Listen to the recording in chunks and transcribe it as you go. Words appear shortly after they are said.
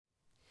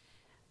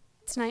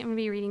Tonight I'm going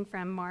to be reading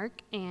from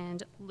Mark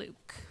and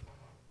Luke.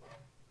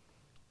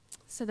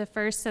 So the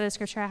first set of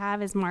scripture I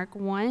have is Mark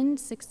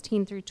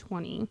 1:16 through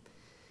 20.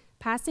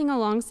 Passing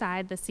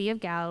alongside the Sea of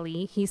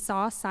Galilee, he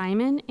saw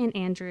Simon and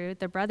Andrew,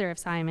 the brother of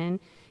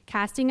Simon,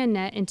 casting a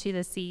net into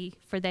the sea,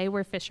 for they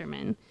were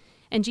fishermen.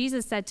 And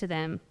Jesus said to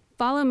them,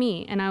 "Follow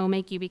me, and I will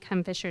make you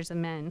become fishers of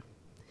men."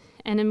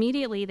 And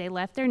immediately they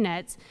left their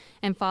nets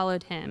and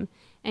followed him.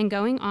 And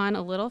going on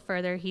a little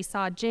further, he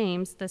saw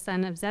James, the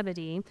son of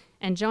Zebedee,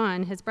 and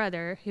John, his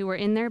brother, who were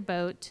in their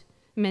boat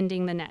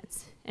mending the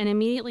nets. And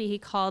immediately he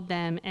called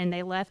them, and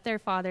they left their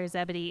father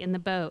Zebedee in the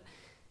boat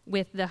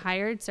with the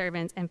hired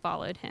servants and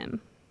followed him.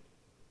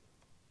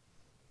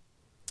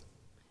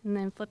 And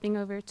then flipping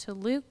over to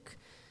Luke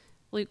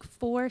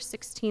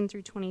 4:16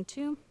 through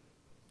 22.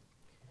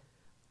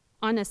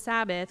 On a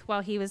Sabbath,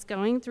 while he was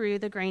going through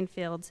the grain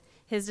fields,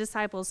 his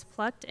disciples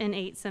plucked and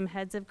ate some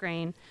heads of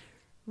grain,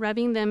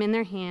 rubbing them in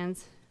their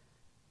hands.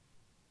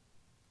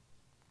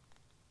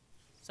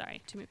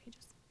 Sorry, too many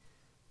pages.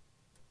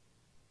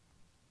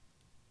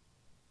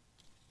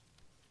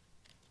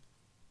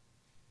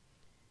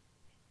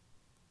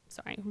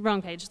 Sorry,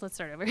 wrong page. Let's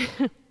start over.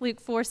 Luke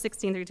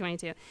 4:16 through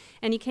 22.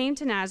 And he came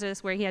to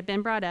Nazareth, where he had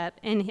been brought up,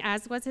 and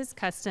as was his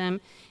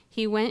custom,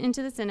 he went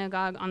into the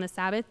synagogue on the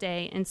Sabbath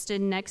day and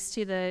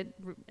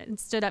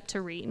stood up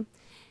to read.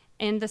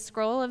 And the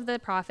scroll of the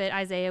prophet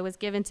Isaiah was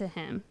given to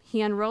him.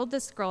 He unrolled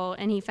the scroll,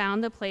 and he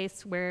found the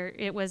place where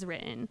it was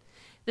written,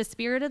 "The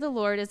Spirit of the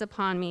Lord is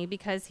upon me,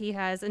 because he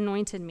has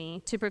anointed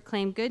me to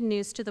proclaim good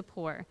news to the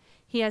poor.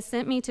 He has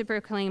sent me to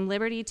proclaim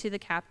liberty to the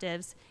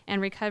captives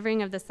and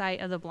recovering of the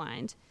sight of the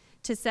blind,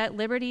 to set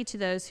liberty to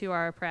those who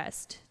are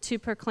oppressed, to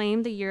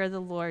proclaim the year of the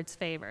Lord's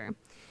favor."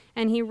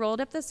 And he rolled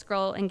up the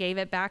scroll and gave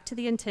it back to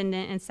the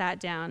attendant and sat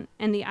down,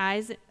 and the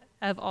eyes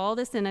of all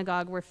the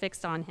synagogue were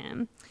fixed on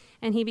him.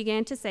 And he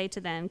began to say to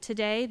them,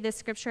 "Today this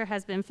scripture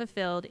has been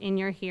fulfilled in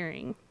your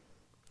hearing."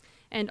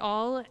 And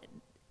all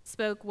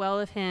spoke well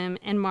of him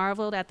and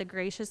marveled at the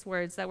gracious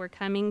words that were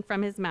coming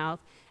from his mouth.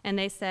 And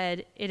they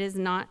said, Is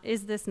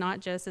this not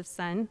Joseph's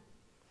son?"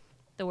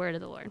 The word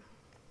of the Lord.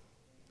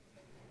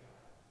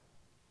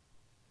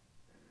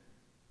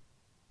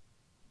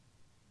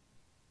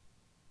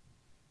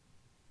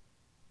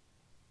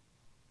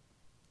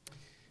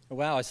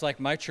 Wow, it's like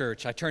my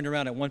church. I turned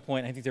around at one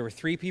point, I think there were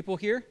 3 people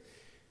here,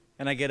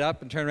 and I get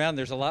up and turn around, and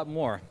there's a lot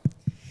more.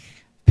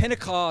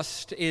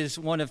 Pentecost is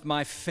one of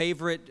my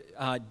favorite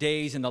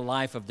days in the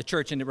life of the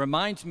church, and it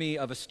reminds me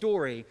of a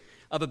story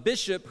of a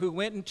bishop who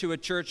went into a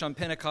church on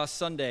Pentecost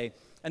Sunday,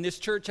 and this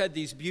church had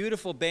these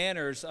beautiful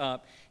banners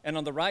up, and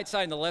on the right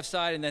side and the left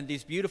side, and then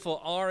these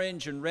beautiful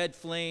orange and red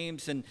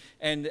flames, and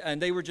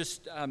they were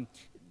just...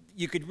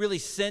 you could really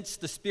sense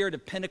the spirit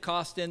of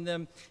Pentecost in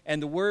them.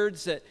 And the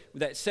words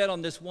that said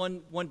on this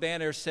one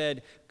banner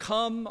said,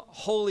 "Come,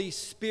 Holy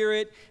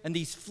Spirit." And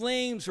these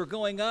flames were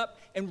going up,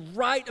 and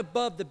right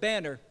above the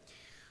banner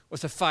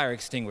was a fire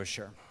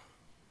extinguisher.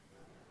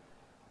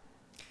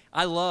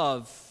 I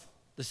love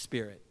the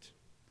Spirit.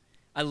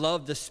 I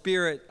love the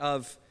spirit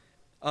of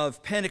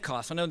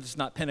Pentecost. I know this is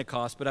not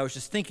Pentecost, but I was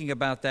just thinking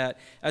about that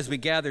as we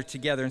gather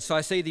together. And so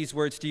I say these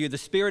words to you: the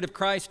Spirit of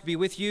Christ be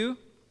with you.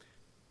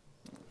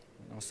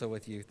 Also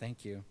with you.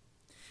 Thank you.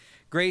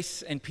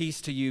 Grace and peace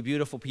to you,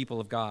 beautiful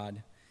people of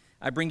God.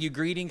 I bring you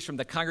greetings from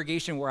the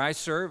congregation where I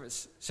serve.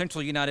 It's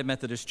Central United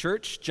Methodist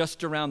Church,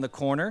 just around the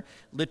corner,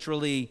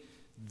 literally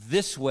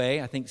this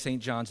way. I think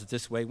St. John's is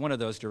this way, one of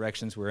those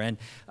directions we're in,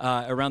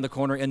 around the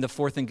corner in the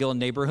 4th and Gill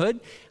neighborhood.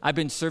 I've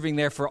been serving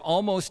there for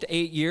almost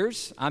 8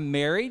 years. I'm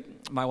married.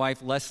 My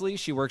wife, Leslie,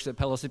 she works at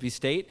Pellissippi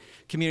State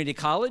Community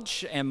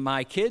College, and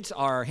my kids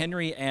are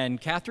Henry and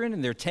Catherine,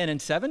 and they're 10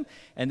 and 7,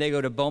 and they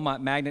go to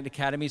Beaumont Magnet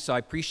Academy, so I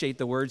appreciate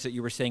the words that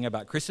you were saying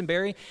about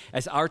Christenberry,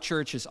 as our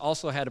church has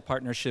also had a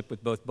partnership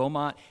with both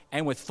Beaumont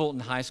and with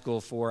Fulton High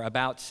School for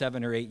about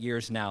 7 or 8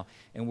 years now,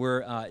 and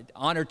we're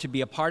honored to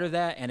be a part of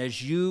that. And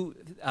as you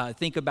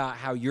think about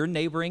how you're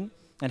neighboring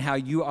and how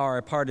you are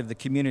a part of the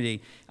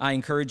community, I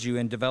encourage you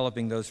in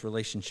developing those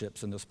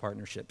relationships and those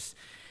partnerships.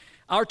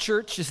 Our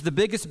church is the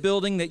biggest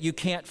building that you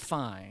can't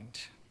find.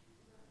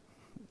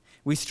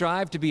 We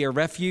strive to be a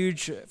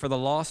refuge for the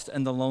lost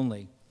and the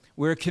lonely.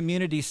 We're a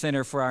community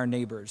center for our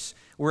neighbors.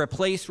 We're a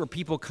place where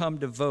people come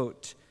to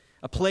vote,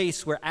 a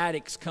place where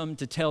addicts come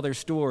to tell their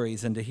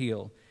stories and to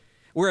heal.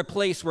 We're a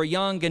place where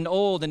young and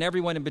old and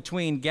everyone in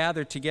between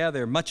gather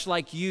together, much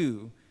like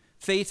you,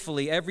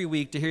 faithfully every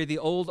week to hear the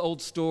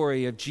old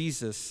story of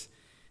Jesus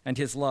and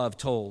his love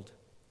told.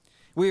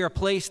 We are a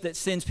place that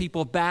sends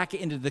people back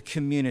into the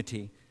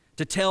community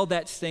to tell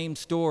that same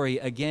story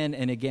again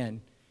and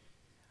again,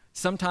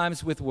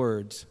 sometimes with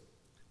words,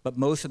 but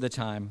most of the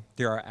time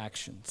there are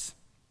actions.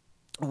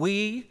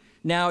 We,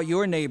 now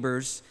your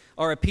neighbors,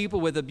 are a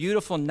people with a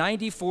beautiful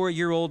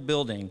 94-year-old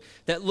building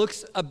that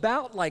looks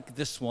about like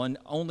this one,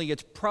 only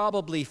it's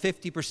probably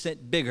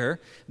 50% bigger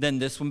than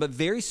this one, but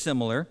very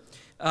similar.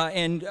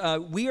 And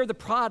we are the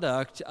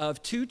product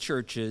of 2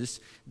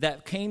 churches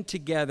that came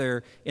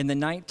together in the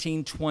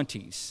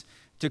 1920s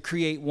to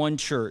create one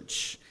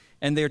church.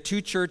 And there are two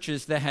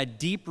churches that had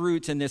deep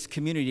roots in this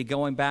community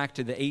going back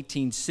to the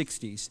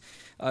 1860s.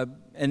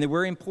 And they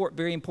were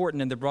very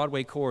important in the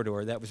Broadway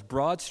corridor. That was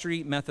Broad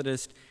Street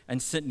Methodist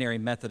and Centenary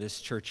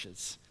Methodist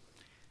churches.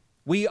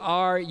 We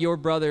are your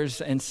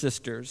brothers and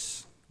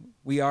sisters.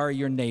 We are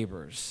your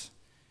neighbors.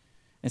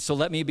 And so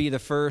let me be the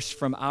first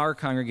from our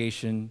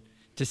congregation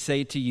to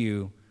say to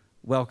you,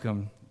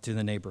 welcome to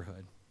the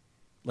neighborhood.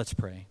 Let's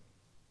pray.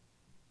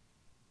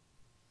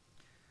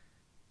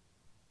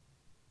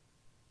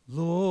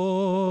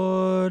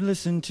 Lord,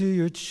 listen to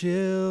your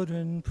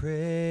children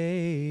praying.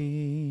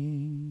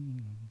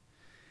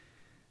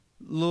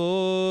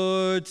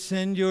 Lord,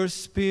 send your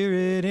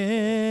Spirit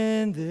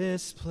in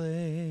this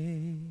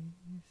place.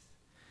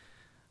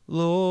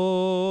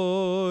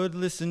 Lord,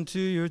 listen to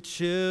your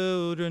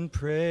children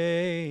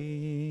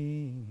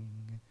praying.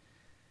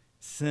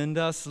 Send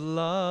us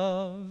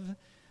love,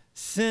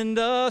 send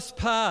us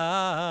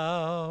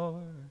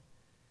power,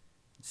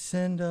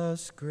 send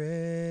us grace.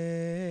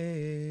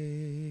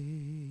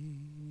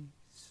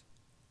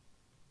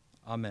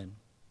 Amen.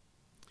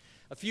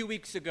 A few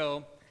weeks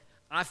ago,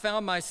 I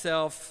found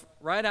myself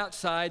right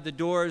outside the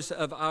doors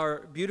of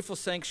our beautiful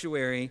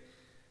sanctuary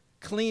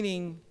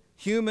cleaning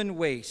human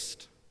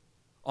waste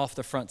off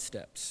the front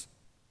steps.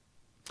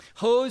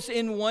 Hose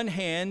in one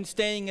hand,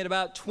 staying at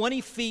about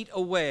 20 feet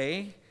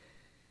away,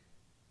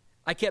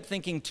 I kept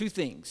thinking two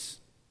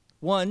things.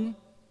 One,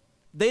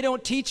 they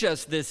don't teach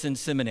us this in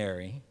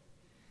seminary.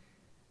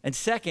 And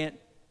second,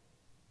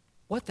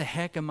 what the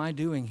heck am I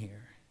doing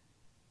here?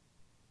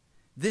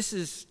 This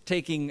is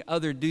taking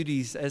other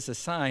duties as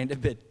assigned a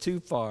bit too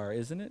far,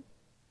 isn't it?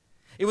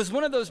 It was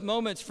one of those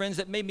moments, friends,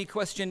 that made me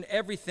question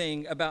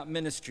everything about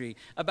ministry,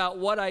 about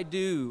what I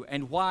do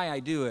and why I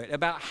do it,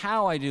 about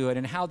how I do it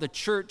and how the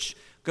church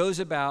goes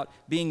about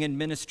being in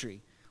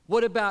ministry.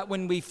 What about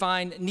when we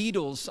find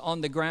needles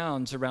on the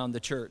grounds around the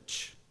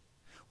church?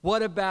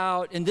 What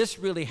about, and this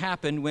really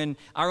happened, when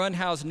our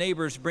unhoused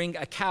neighbors bring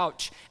a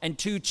couch and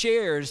two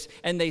chairs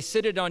and they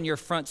sit it on your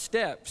front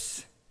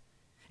steps?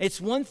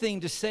 It's one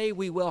thing to say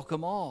we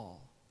welcome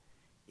all.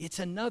 It's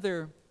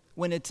another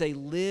when it's a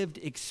lived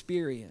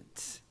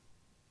experience.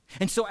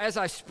 And so as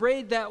I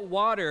sprayed that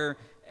water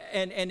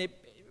and it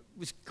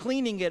was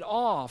cleaning it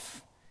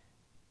off,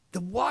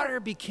 the water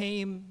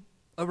became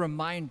a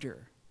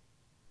reminder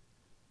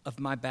of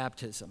my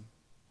baptism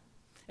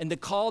and the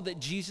call that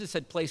Jesus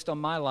had placed on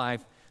my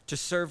life to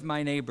serve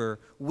my neighbor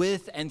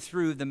with and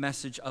through the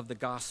message of the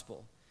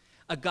gospel.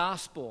 A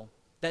gospel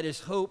that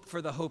is hope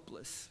for the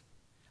hopeless.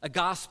 A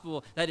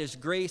gospel that is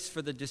grace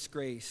for the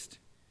disgraced.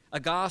 A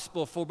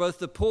gospel for both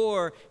the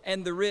poor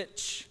and the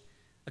rich.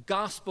 A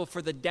gospel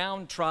for the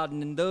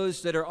downtrodden and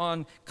those that are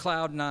on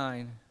cloud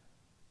nine.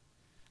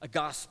 A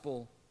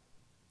gospel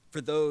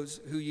for those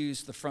who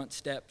use the front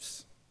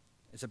steps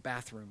as a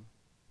bathroom.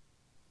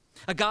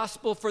 A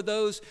gospel for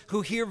those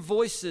who hear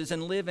voices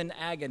and live in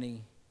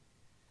agony.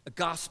 A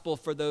gospel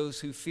for those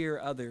who fear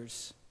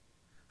others,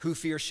 who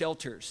fear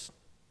shelters,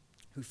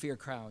 who fear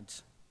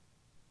crowds.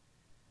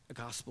 A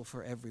gospel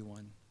for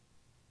everyone.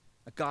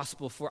 A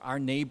gospel for our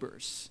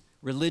neighbors,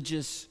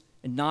 religious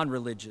and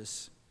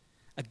non-religious.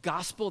 A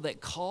gospel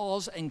that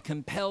calls and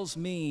compels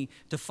me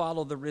to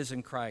follow the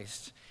risen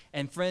Christ.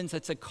 And friends,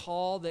 it's a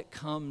call that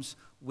comes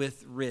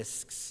with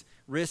risks.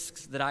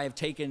 Risks that I have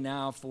taken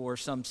now for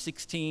some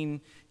 16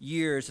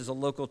 years as a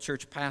local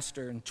church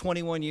pastor and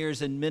 21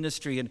 years in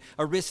ministry, and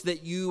a risk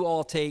that you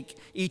all take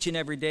each and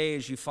every day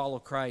as you follow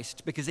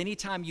Christ. Because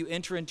anytime you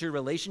enter into a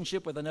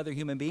relationship with another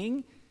human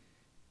being,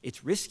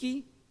 it's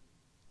risky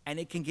and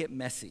it can get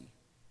messy.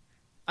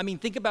 I mean,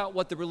 think about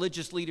what the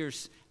religious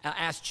leaders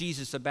asked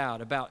Jesus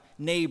about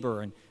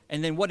neighbor.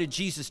 And then what did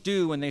Jesus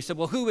do when they said,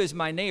 well, who is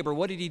my neighbor?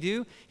 What did he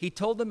do? He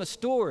told them a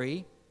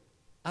story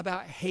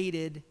about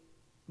hated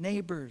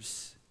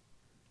neighbors.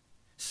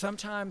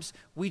 Sometimes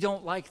we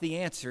don't like the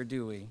answer,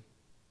 do we?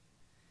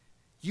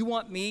 You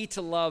want me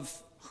to love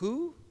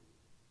who?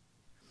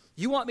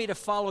 You want me to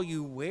follow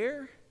you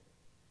where?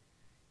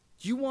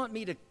 You want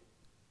me to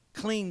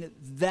clean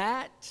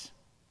that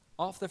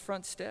off the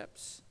front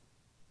steps?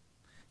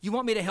 You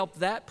want me to help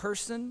that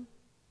person?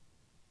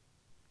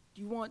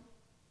 Do you want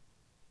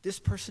this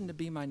person to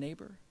be my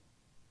neighbor?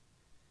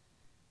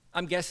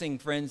 I'm guessing,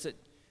 friends, that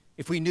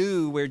if we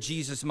knew where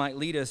Jesus might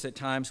lead us at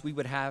times, we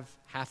would have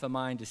half a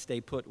mind to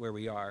stay put where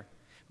we are.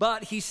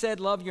 But he said,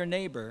 love your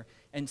neighbor.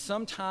 And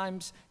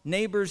sometimes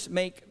neighbors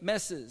make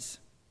messes.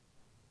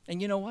 And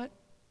you know what?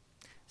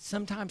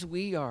 Sometimes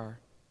we are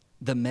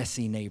the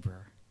messy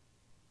neighbor.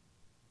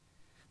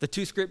 The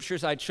two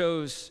scriptures I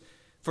chose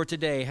for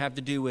today have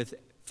to do with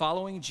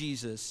following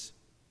Jesus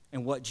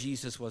and what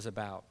Jesus was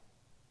about.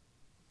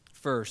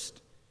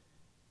 First,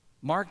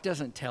 Mark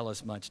doesn't tell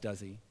us much,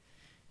 does he?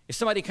 If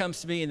somebody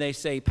comes to me and they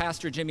say,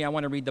 Pastor Jimmy, I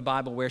want to read the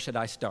Bible, where should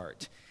I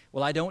start?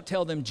 Well, I don't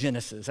tell them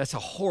Genesis. That's a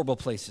horrible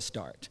place to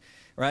start,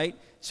 right?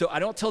 So I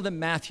don't tell them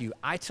Matthew.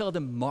 I tell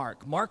them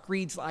Mark. Mark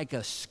reads like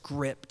a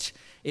script.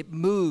 It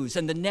moves,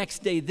 and the next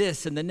day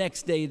this, and the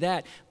next day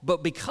that.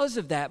 But because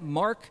of that,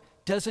 Mark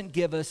doesn't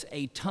give us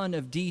a ton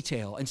of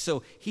detail. And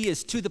so he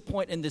is to the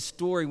point in this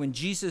story when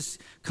Jesus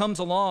comes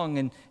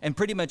along and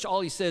pretty much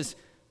all he says,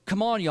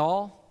 come on,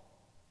 y'all.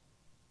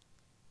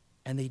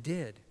 And they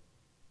did.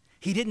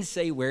 He didn't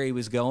say where he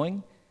was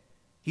going.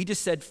 He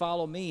just said,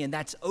 follow me. And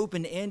that's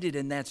open-ended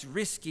and that's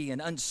risky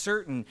and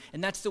uncertain.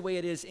 And that's the way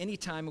it is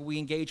anytime we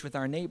engage with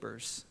our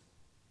neighbors.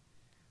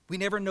 We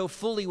never know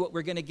fully what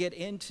we're going to get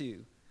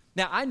into.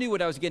 Now, I knew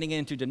what I was getting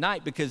into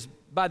tonight because,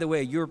 by the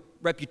way, your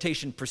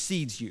reputation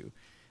precedes you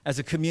as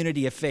a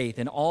community of faith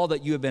and all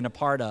that you have been a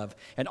part of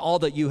and all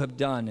that you have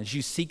done as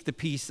you seek the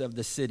peace of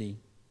the city.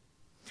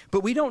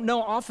 But we don't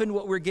know often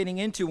what we're getting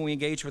into when we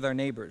engage with our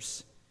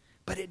neighbors.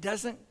 But it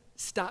doesn't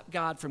stop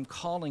God from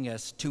calling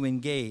us to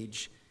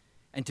engage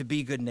and to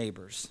be good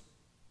neighbors.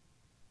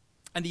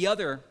 And the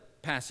other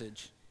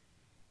passage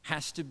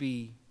has to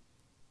be,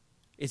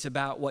 it's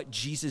about what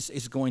Jesus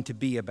is going to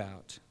be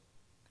about,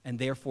 and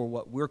therefore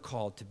what we're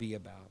called to be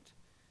about.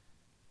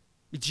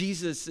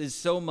 Jesus is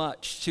so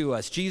much to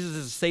us. Jesus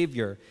is a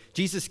Savior.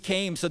 Jesus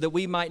came so that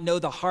we might know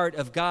the heart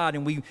of God,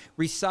 and we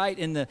recite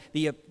in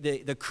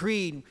the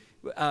creed,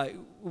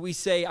 we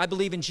say, I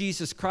believe in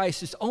Jesus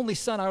Christ, his only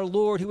Son, our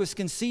Lord, who was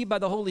conceived by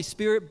the Holy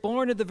Spirit,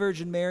 born of the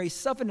Virgin Mary,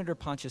 suffered under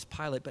Pontius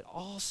Pilate. But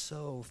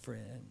also,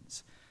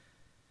 friends,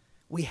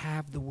 we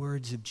have the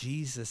words of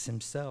Jesus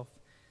himself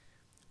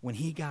when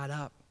he got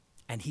up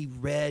and he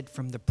read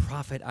from the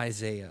prophet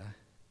Isaiah.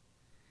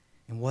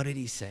 And what did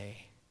he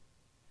say?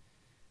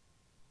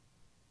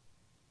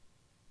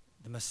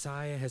 The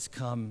Messiah has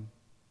come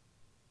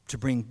to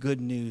bring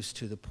good news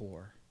to the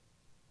poor,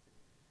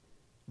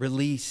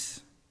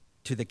 release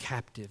to the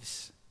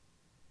captives,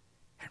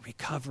 and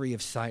recovery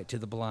of sight to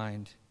the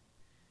blind,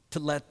 to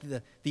let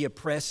the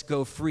oppressed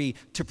go free,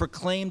 to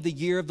proclaim the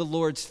year of the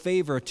Lord's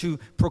favor, to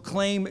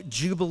proclaim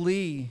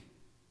Jubilee.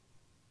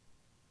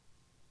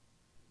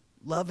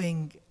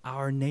 Loving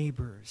our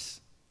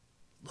neighbors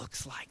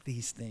looks like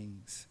these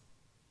things.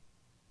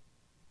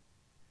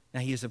 Now,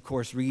 he is, of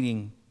course,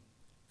 reading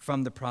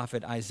from the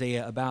prophet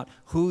Isaiah about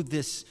who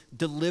this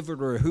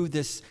deliverer, who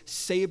this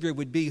Savior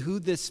would be, who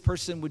this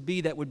person would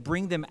be that would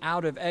bring them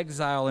out of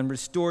exile and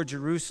restore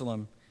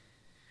Jerusalem.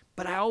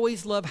 But I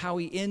always love how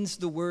he ends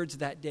the words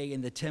that day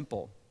in the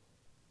temple,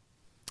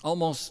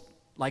 almost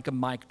like a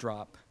mic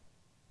drop,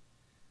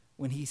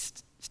 when he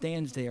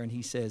stands there and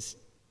he says,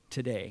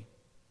 today,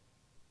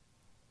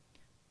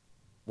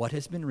 what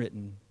has been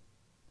written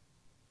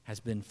has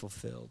been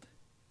fulfilled.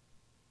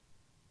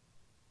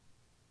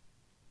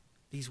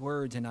 These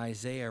words in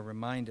Isaiah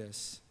remind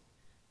us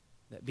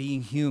that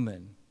being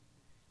human,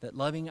 that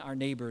loving our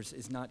neighbors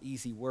is not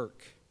easy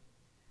work.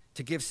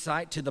 To give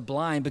sight to the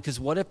blind, because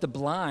what if the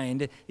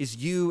blind is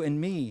you and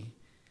me?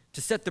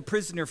 To set the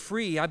prisoner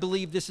free, I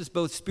believe this is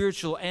both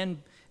spiritual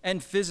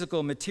and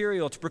physical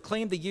material. To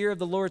proclaim the year of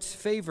the Lord's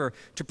favor,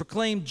 to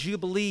proclaim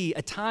Jubilee,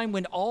 a time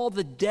when all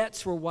the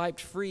debts were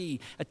wiped free,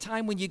 a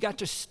time when you got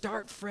to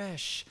start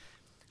fresh.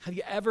 Have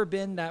you ever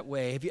been that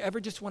way? Have you ever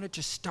just wanted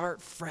to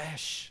start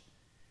fresh?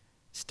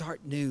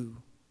 Start new.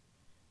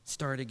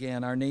 Start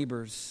again. Our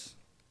neighbors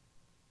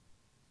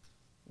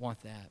want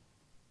that.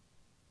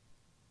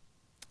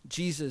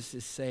 Jesus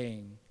is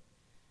saying,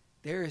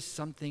 there is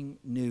something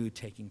new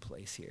taking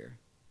place here.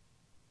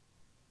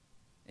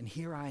 And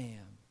here I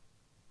am.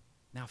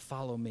 Now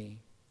follow me.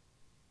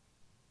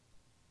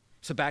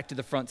 So back to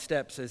the front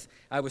steps, as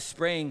I was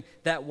spraying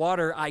that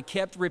water, I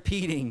kept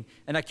repeating,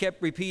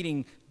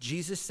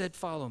 Jesus said,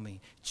 follow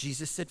me.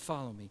 Jesus said,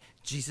 follow me.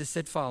 Jesus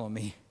said, follow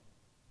me.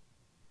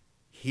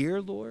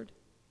 Here, Lord?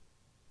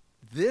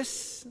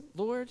 This,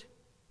 Lord?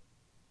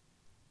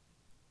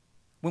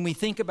 When we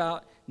think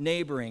about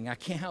neighboring, I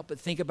can't help but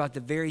think about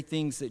the very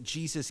things that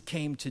Jesus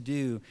came to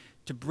do,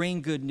 to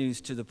bring good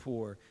news to the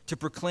poor, to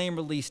proclaim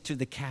release to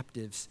the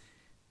captives,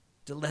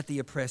 to let the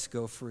oppressed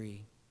go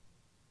free.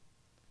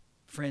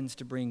 Friends,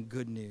 to bring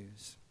good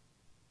news.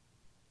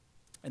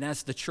 And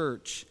as the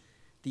church,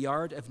 the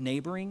art of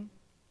neighboring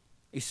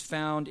is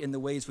found in the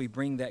ways we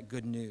bring that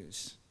good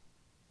news.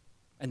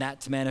 And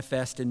that's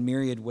manifest in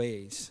myriad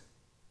ways.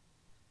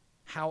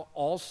 How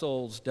All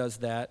Souls does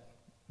that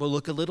will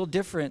look a little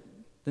different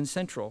than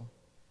Central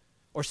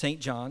or St.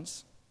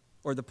 John's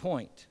or The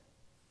Point.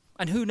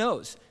 And who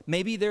knows,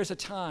 maybe there's a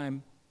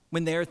time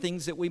when there are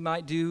things that we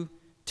might do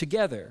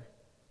together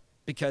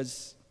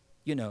because,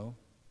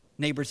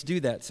 neighbors do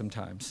that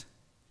sometimes.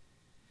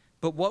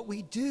 But what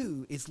we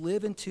do is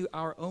live into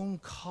our own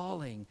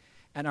calling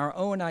and our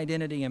own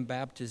identity in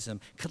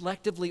baptism.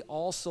 Collectively,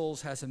 All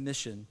Souls has a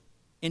mission.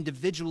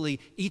 Individually,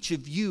 each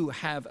of you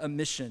have a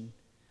mission,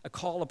 a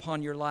call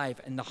upon your life.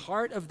 And the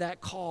heart of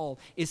that call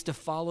is to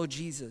follow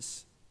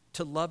Jesus,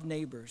 to love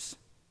neighbors.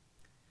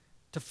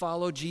 To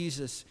follow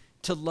Jesus,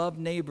 to love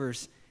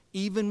neighbors,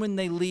 even when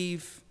they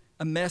leave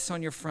a mess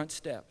on your front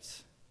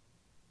steps.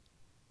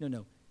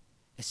 No,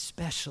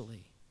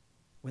 especially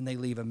when they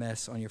leave a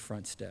mess on your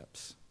front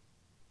steps.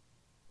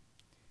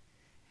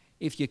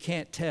 If you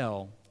can't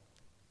tell,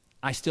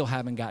 I still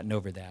haven't gotten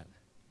over that.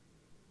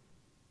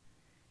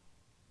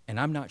 And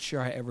I'm not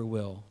sure I ever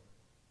will.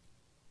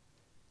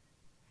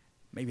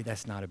 maybe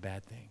that's not a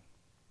bad thing.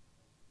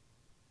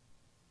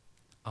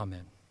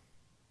 Amen.